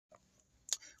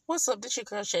What's up? This your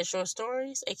girl Shay Short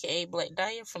Stories, aka Black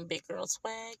Dahlia from Big Girl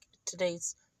Swag.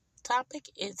 Today's topic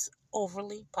is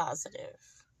overly positive.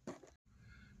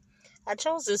 I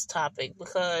chose this topic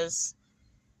because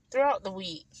throughout the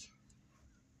week,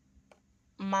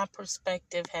 my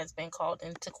perspective has been called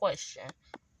into question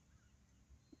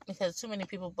because too many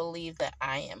people believe that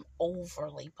I am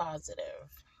overly positive.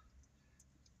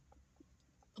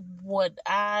 What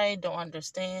I don't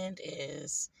understand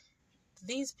is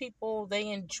these people, they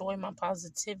enjoy my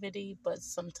positivity, but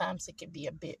sometimes it can be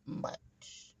a bit much.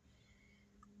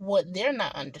 What they're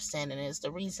not understanding is the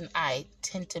reason I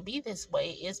tend to be this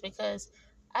way is because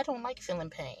I don't like feeling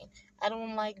pain. I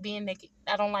don't like being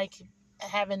I don't like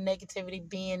having negativity,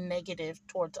 being negative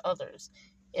towards others.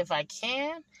 If I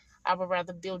can, I would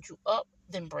rather build you up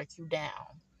than break you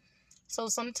down. So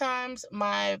sometimes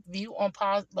my view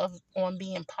on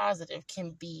being positive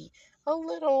can be a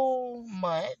little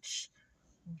much,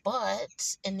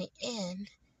 but in the end,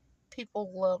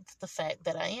 people love the fact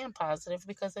that I am positive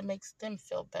because it makes them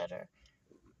feel better.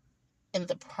 In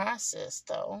the process,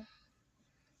 though,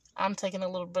 I'm taking a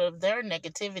little bit of their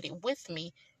negativity with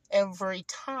me every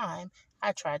time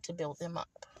I try to build them up.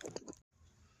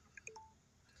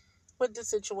 With the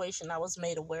situation, I was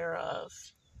made aware of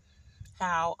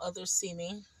how others see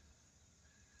me.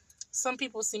 Some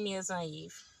people see me as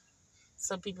naive.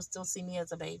 Some people still see me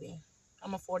as a baby.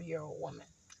 I'm a 40-year-old woman.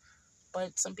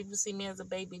 But some people see me as a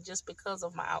baby just because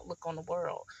of my outlook on the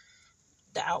world.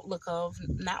 The outlook of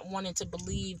not wanting to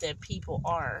believe that people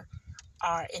are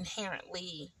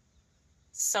inherently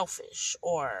selfish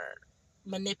or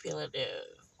manipulative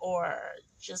or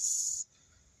just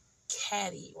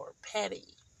catty or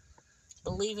petty.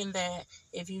 Believing that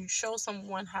if you show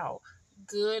someone how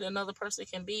good another person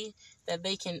can be, that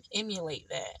they can emulate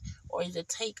that or either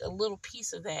take a little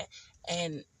piece of that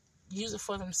and use it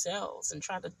for themselves and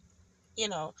try to,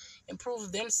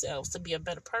 improve themselves to be a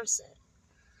better person.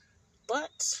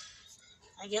 But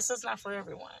I guess that's not for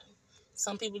everyone.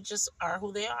 Some people just are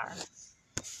who they are.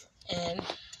 And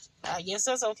I guess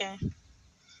that's okay.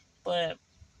 But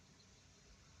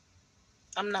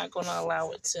I'm not going to allow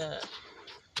it to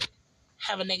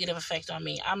have a negative effect on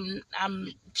me. I'm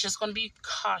just going to be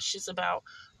cautious about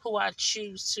who I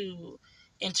choose to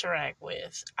interact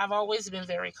with. I've always been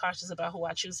very cautious about who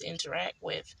I choose to interact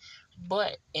with.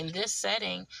 But in this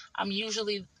setting, I'm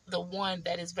usually the one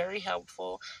that is very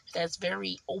helpful, that's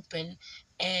very open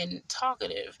and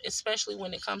talkative, especially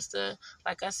when it comes to,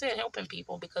 like I said, helping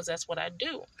people, because that's what I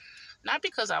do. Not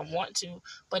because I want to,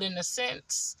 but in a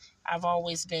sense, I've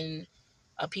always been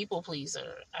a people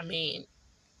pleaser. I mean,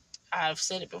 I've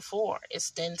said it before. It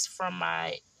stems from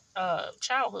my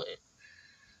childhood,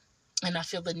 and I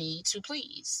feel the need to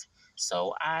please.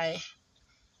 So I,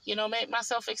 make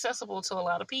myself accessible to a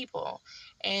lot of people.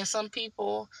 And some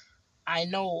people I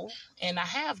know and I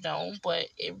have known, but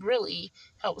it really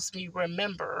helps me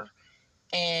remember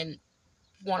and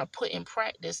want to put in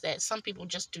practice that some people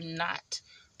just do not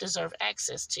deserve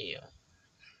access to you.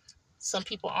 Some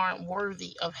people aren't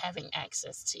worthy of having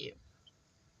access to you.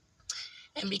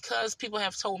 And because people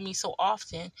have told me so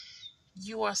often,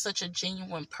 you are such a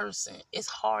genuine person, it's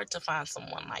hard to find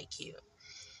someone like you.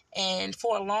 And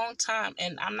for a long time,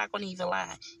 and I'm not going to even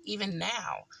lie, even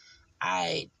now,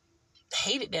 I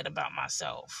hated that about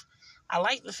myself. I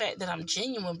like the fact that I'm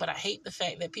genuine, but I hate the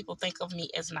fact that people think of me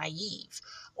as naive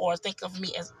or think of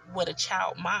me as with a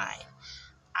child mind.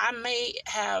 I may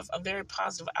have a very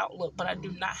positive outlook, but I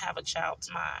do not have a child's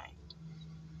mind.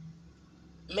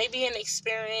 Maybe an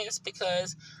experience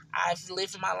because I've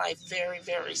lived my life very,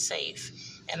 very safe,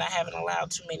 and I haven't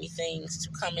allowed too many things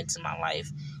to come into my life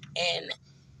and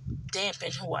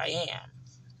dampen who I am.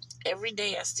 Every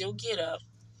day I still get up.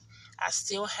 I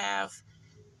still have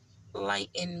light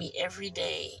in me every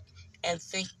day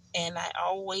and I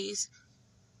always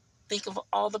think of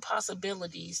all the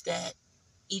possibilities that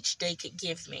each day could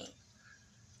give me.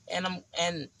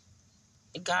 And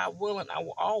God willing, I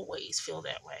will always feel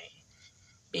that way,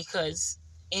 because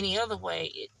any other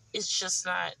way, it's just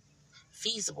not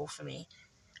feasible for me.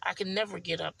 I can never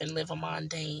get up and live a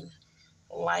mundane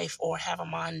life or have a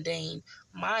mundane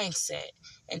mindset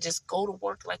and just go to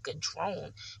work like a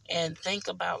drone and think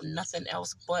about nothing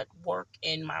else but work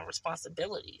and my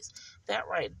responsibilities. That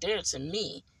right there, to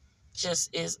me,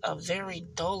 just is a very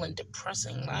dull and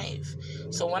depressing life.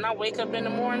 So when I wake up in the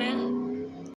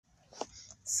morning,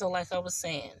 like I was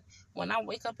saying, when I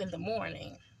wake up in the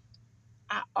morning,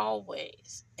 I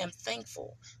always am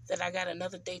thankful that I got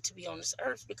another day to be on this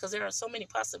earth, because there are so many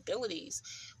possibilities.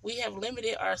 We have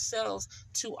limited ourselves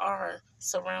to our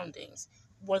surroundings,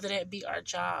 whether that be our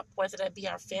job, whether that be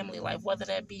our family life, whether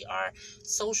that be our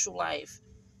social life.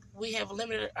 we have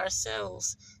limited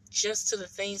ourselves just to the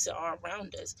things that are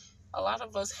around us. A lot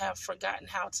of us have forgotten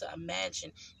how to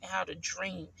imagine and how to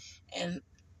dream, and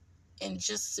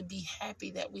just to be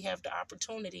happy that we have the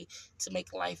opportunity to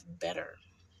make life better.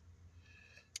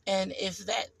 And if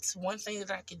that's one thing that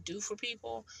I could do for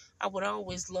people, I would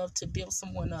always love to build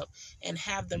someone up and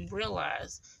have them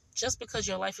realize just because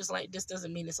your life is like this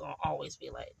doesn't mean it's going to always be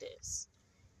like this.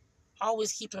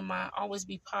 Always keep in mind, always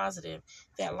be positive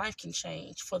that life can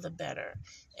change for the better.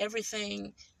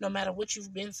 Everything, no matter what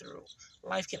you've been through,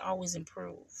 life can always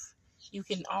improve. You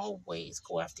can always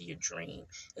go after your dream.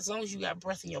 As long as you got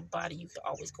breath in your body, you can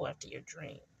always go after your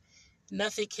dream.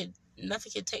 Nothing can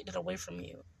take that away from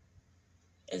you.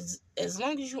 As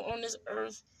long as you're on this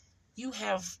earth, you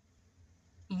have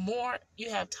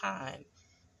time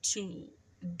to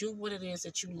do what it is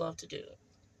that you love to do,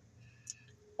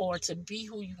 or to be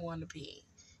who you want to be.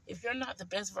 If you're not the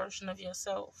best version of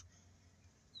yourself,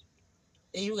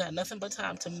 then you got nothing but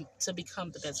time to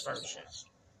become the best version.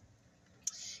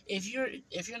 If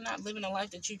you're not living a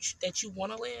life that you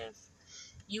want to live,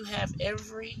 you have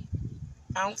every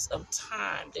ounce of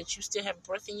time that you still have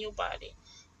breath in your body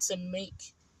to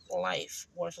make life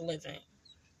worth living.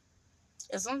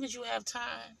 As long as you have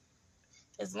time,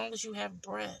 as long as you have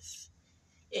breath,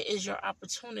 it is your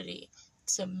opportunity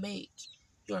to make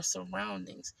your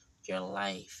surroundings, your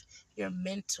life, your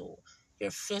mental,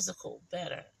 your physical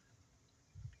better.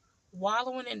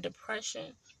 Wallowing in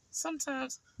depression,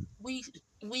 sometimes we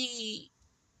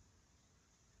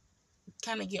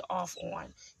kind of get off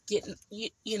on getting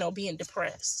being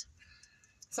depressed.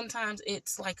 Sometimes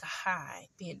it's like a high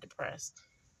being depressed.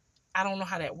 I don't know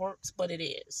how that works, but it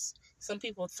is. Some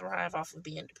people thrive off of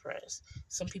being depressed.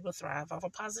 Some people thrive off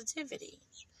of positivity.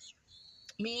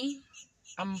 Me,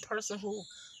 I'm a person who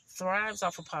thrives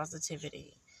off of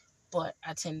positivity, but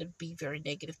I tend to be very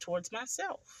negative towards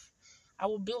myself. I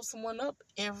will build someone up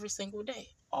every single day,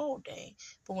 all day.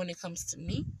 But when it comes to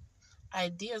me,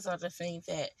 ideas are the thing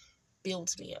that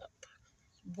builds me up.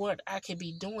 What I could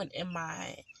be doing in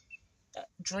my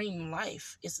dream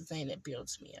life is the thing that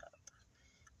builds me up.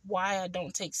 Why I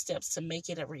don't take steps to make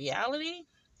it a reality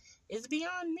is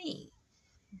beyond me.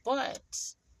 But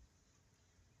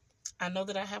I know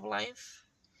that I have life.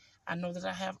 I know that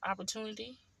I have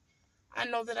opportunity. I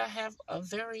know that I have a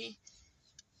very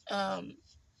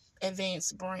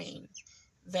advanced brain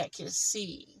that can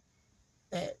see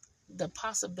that the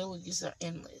possibilities are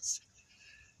endless.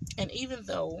 And even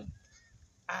though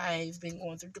I've been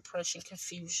going through depression,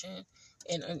 confusion,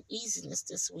 and uneasiness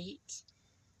this week,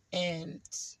 and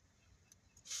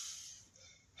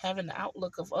having the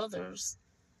outlook of others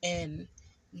and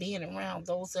being around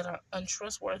those that are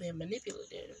untrustworthy and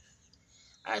manipulative,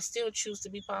 I still choose to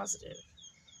be positive.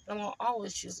 And I'm going to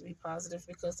always choose to be positive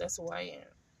because that's who I am.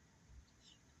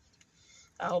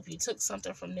 I hope you took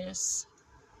something from this,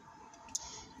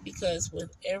 because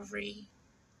with every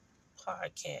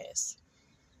podcast,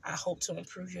 I hope to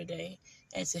improve your day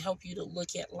and to help you to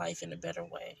look at life in a better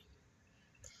way.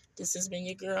 This has been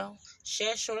your girl,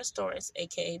 Share Short Stories,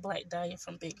 aka Black Dahlia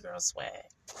from Big Girl Swag.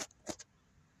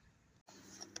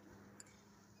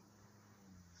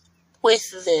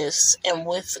 With this, and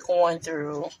with going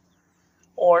through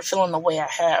or feeling the way I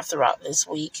have throughout this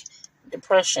week,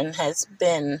 depression has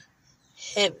been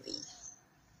heavy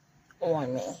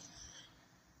on me.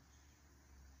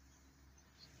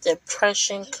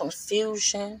 Depression,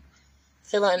 confusion,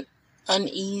 feeling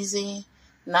uneasy,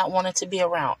 not wanting to be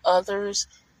around others,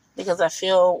 because I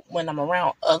feel when I'm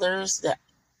around others that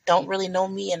don't really know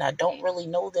me and I don't really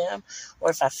know them, or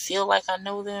if I feel like I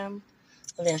know them,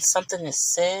 and then something is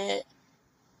said,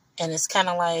 and it's kind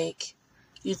of like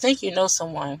you think you know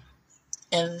someone,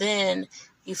 and then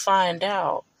you find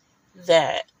out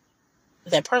that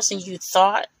that person you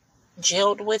thought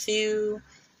gelled with you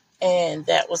and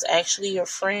that was actually your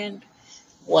friend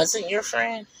wasn't your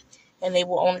friend, and they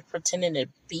were only pretending to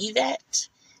be that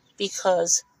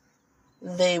because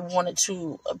they wanted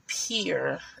to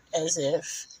appear as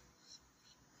if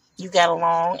you got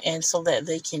along, and so that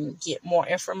they can get more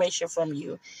information from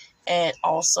you, and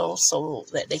also so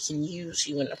that they can use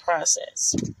you in the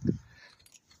process.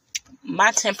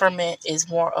 My temperament is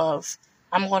more of,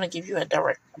 I'm going to give you a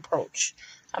direct approach.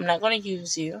 I'm not going to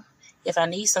use you. If I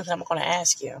need something, I'm going to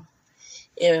ask you.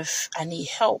 If I need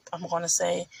help, I'm going to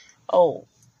say, oh,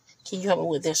 can you help me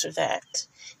with this or that?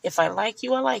 If I like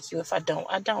you, I like you. If I don't,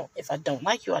 I don't. If I don't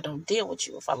like you, I don't deal with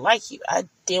you. If I like you, I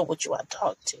deal with you. I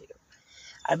talk to you.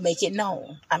 I make it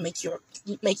known. I make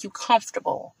you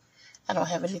comfortable. I don't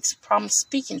have any problem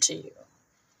speaking to you.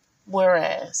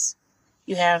 Whereas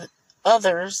you have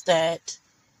others that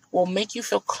will make you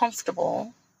feel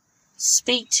comfortable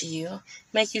speak to you,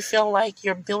 make you feel like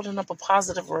you're building up a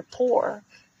positive rapport,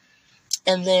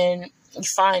 and then you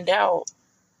find out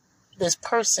this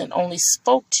person only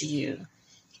spoke to you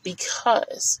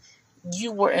because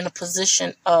you were in a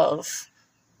position of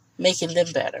making them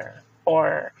better,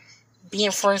 or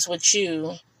being friends with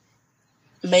you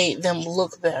made them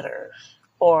look better,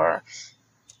 or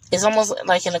it's almost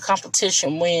like in a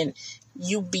competition when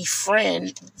you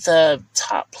befriend the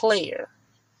top player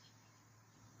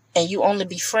and you only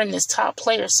befriend this top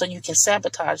player so you can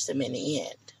sabotage them in the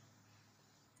end.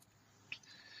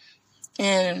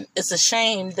 And it's a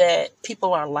shame that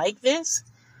people are like this,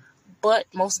 but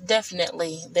most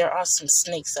definitely there are some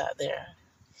snakes out there.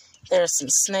 There are some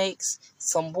snakes,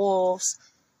 some wolves,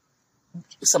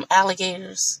 some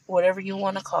alligators, whatever you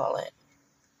want to call it.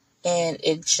 And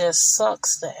it just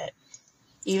sucks that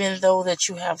even though that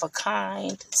you have a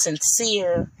kind,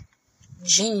 sincere,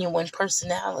 genuine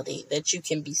personality, that you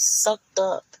can be sucked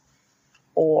up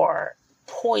or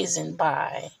poisoned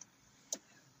by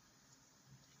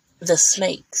the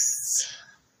snakes,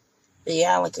 the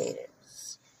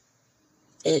alligators.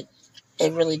 It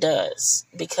really does,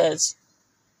 because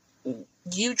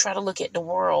you try to look at the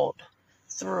world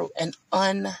through an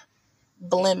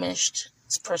unblemished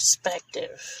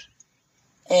perspective,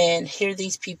 and here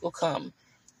these people come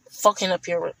fucking up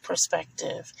your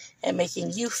perspective and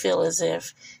making you feel as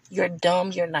if you're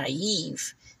dumb, you're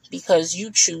naive, because you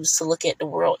choose to look at the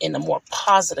world in a more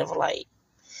positive light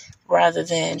rather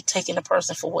than taking a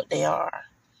person for what they are.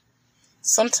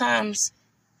 Sometimes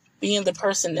being the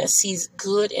person that sees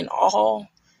good in all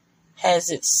has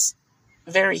its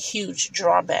very huge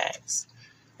drawbacks.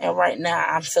 And right now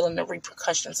I'm feeling the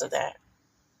repercussions of that.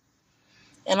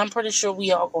 And I'm pretty sure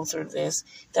we all go through this.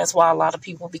 That's why a lot of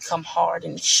people become hard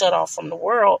and shut off from the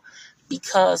world,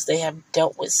 because they have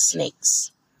dealt with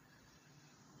snakes.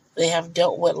 They have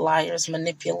dealt with liars,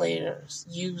 manipulators,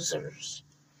 users,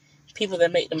 people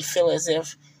that make them feel as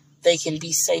if they can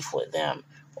be safe with them,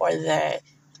 or that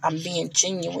I'm being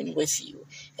genuine with you.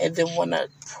 And then when a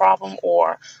problem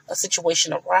or a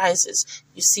situation arises,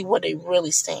 you see where they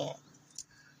really stand.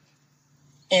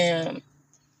 And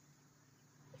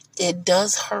it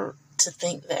does hurt to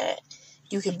think that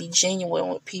you can be genuine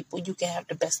with people, you can have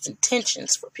the best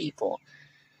intentions for people,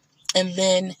 and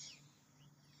then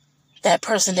that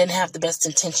person didn't have the best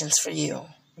intentions for you.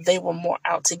 They were more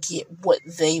out to get what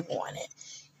they wanted.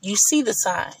 You see the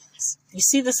signs. You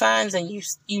see the signs, and you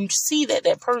see that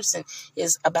that person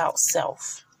is about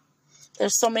self.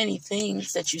 There's so many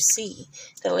things that you see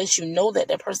that lets you know that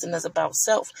that person is about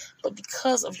self. But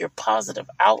because of your positive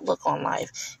outlook on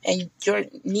life and your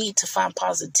need to find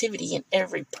positivity in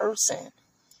every person,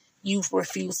 you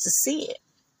refuse to see it.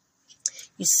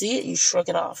 You see it, you shrug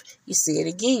it off. You see it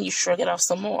again, you shrug it off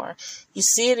some more. You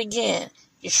see it again,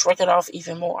 you shrug it off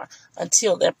even more,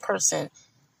 until that person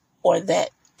or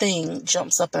that thing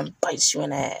jumps up and bites you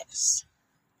in the ass.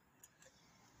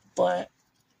 But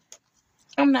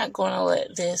I'm not going to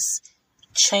let this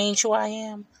change who I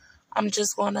am. I'm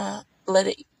just going to let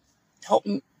it help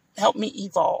me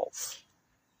evolve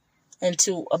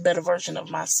into a better version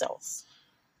of myself.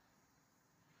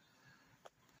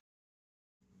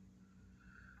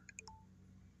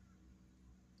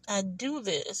 I do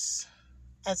this,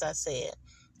 as I said,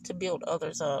 to build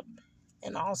others up,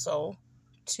 and also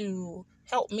to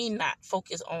help me not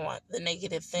focus on the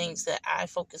negative things that I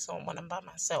focus on when I'm by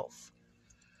myself.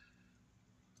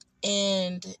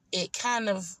 And it kind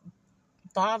of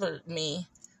bothered me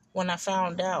when I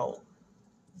found out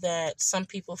that some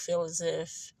people feel as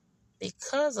if,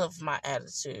 because of my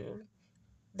attitude,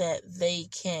 that they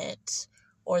can't,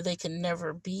 or they can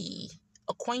never be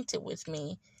acquainted with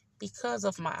me because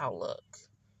of my outlook.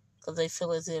 Because they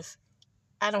feel as if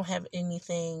I don't have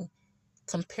anything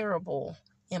comparable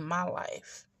in my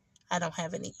life. I don't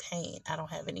have any pain. I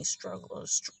don't have any struggle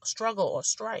or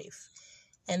strife.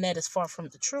 And that is far from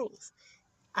the truth.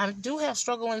 I do have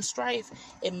struggle and strife.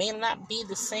 It may not be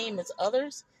the same as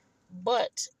others,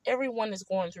 but everyone is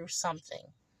going through something.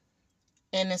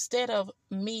 And instead of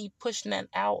me pushing that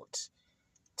out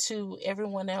to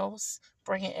everyone else,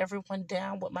 bringing everyone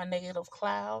down with my negative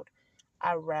cloud,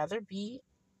 I'd rather be,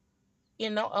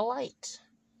 a light.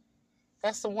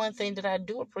 That's the one thing that I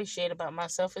do appreciate about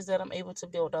myself, is that I'm able to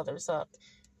build others up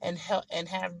and help and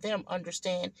have them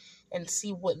understand and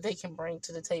see what they can bring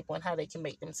to the table and how they can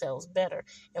make themselves better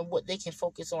and what they can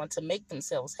focus on to make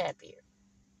themselves happier.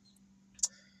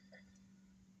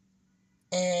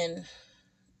 And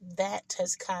that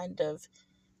has kind of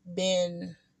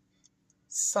been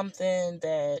something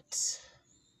that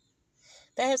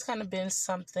has kind of been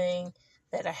something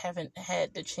that I haven't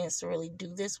had the chance to really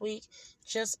do this week,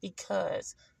 just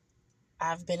because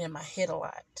I've been in my head a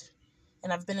lot.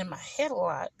 And I've been in my head a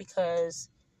lot because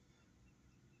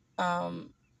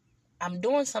I'm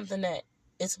doing something that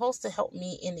is supposed to help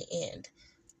me in the end.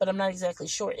 But I'm not exactly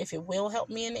sure if it will help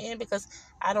me in the end, because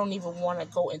I don't even want to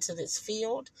go into this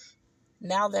field.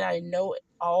 Now that I know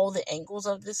all the angles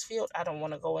of this field, I don't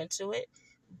want to go into it.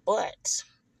 But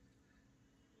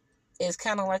it's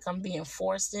kind of like I'm being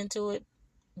forced into it,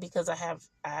 because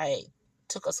I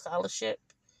took a scholarship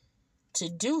to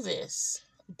do this,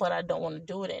 but I don't want to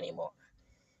do it anymore,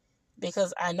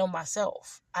 because I know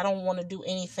myself. I don't want to do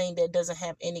anything that doesn't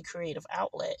have any creative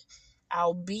outlet.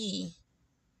 I'll be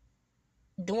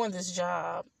doing this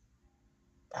job.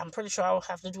 I'm pretty sure I'll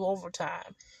have to do overtime.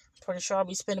 I'm pretty sure I'll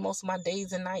be spending most of my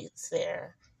days and nights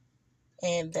there.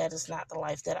 And that is not the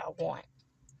life that I want.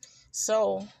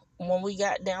 So when we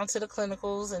got down to the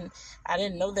clinicals, and I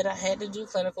didn't know that I had to do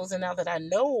clinicals, and now that I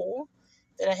know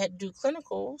that I had to do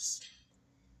clinicals,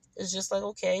 it's just like,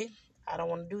 okay, I don't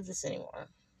want to do this anymore.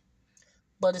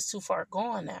 But it's too far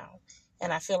gone now.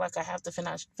 And I feel like I have to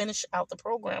finish out the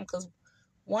program, because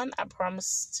one, I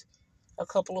promised a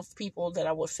couple of people that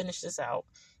I would finish this out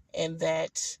and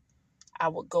that I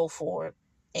would go for it.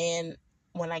 And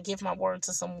when I give my word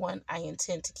to someone, I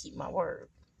intend to keep my word.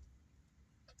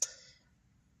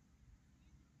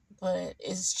 But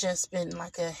it's just been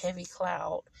like a heavy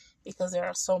cloud, because there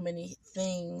are so many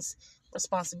things,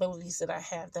 responsibilities that I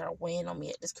have that are weighing on me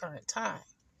at this current time.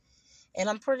 And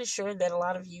I'm pretty sure that a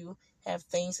lot of you have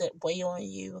things that weigh on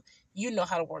you. You know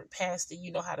how to work past it.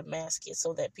 You know how to mask it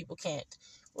so that people can't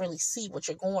really see what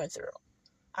you're going through.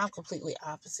 I'm completely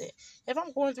opposite. If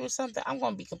I'm going through something, I'm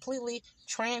going to be completely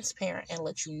transparent and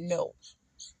let you know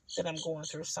that I'm going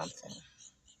through something.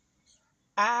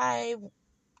 I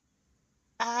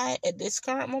at this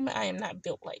current moment, I am not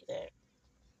built like that.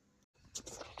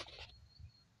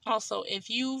 Also,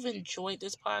 if you've enjoyed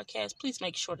this podcast, please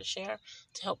make sure to share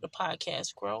to help the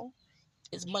podcast grow.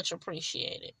 It's much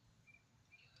appreciated.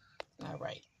 All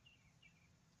right.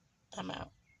 I'm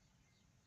out.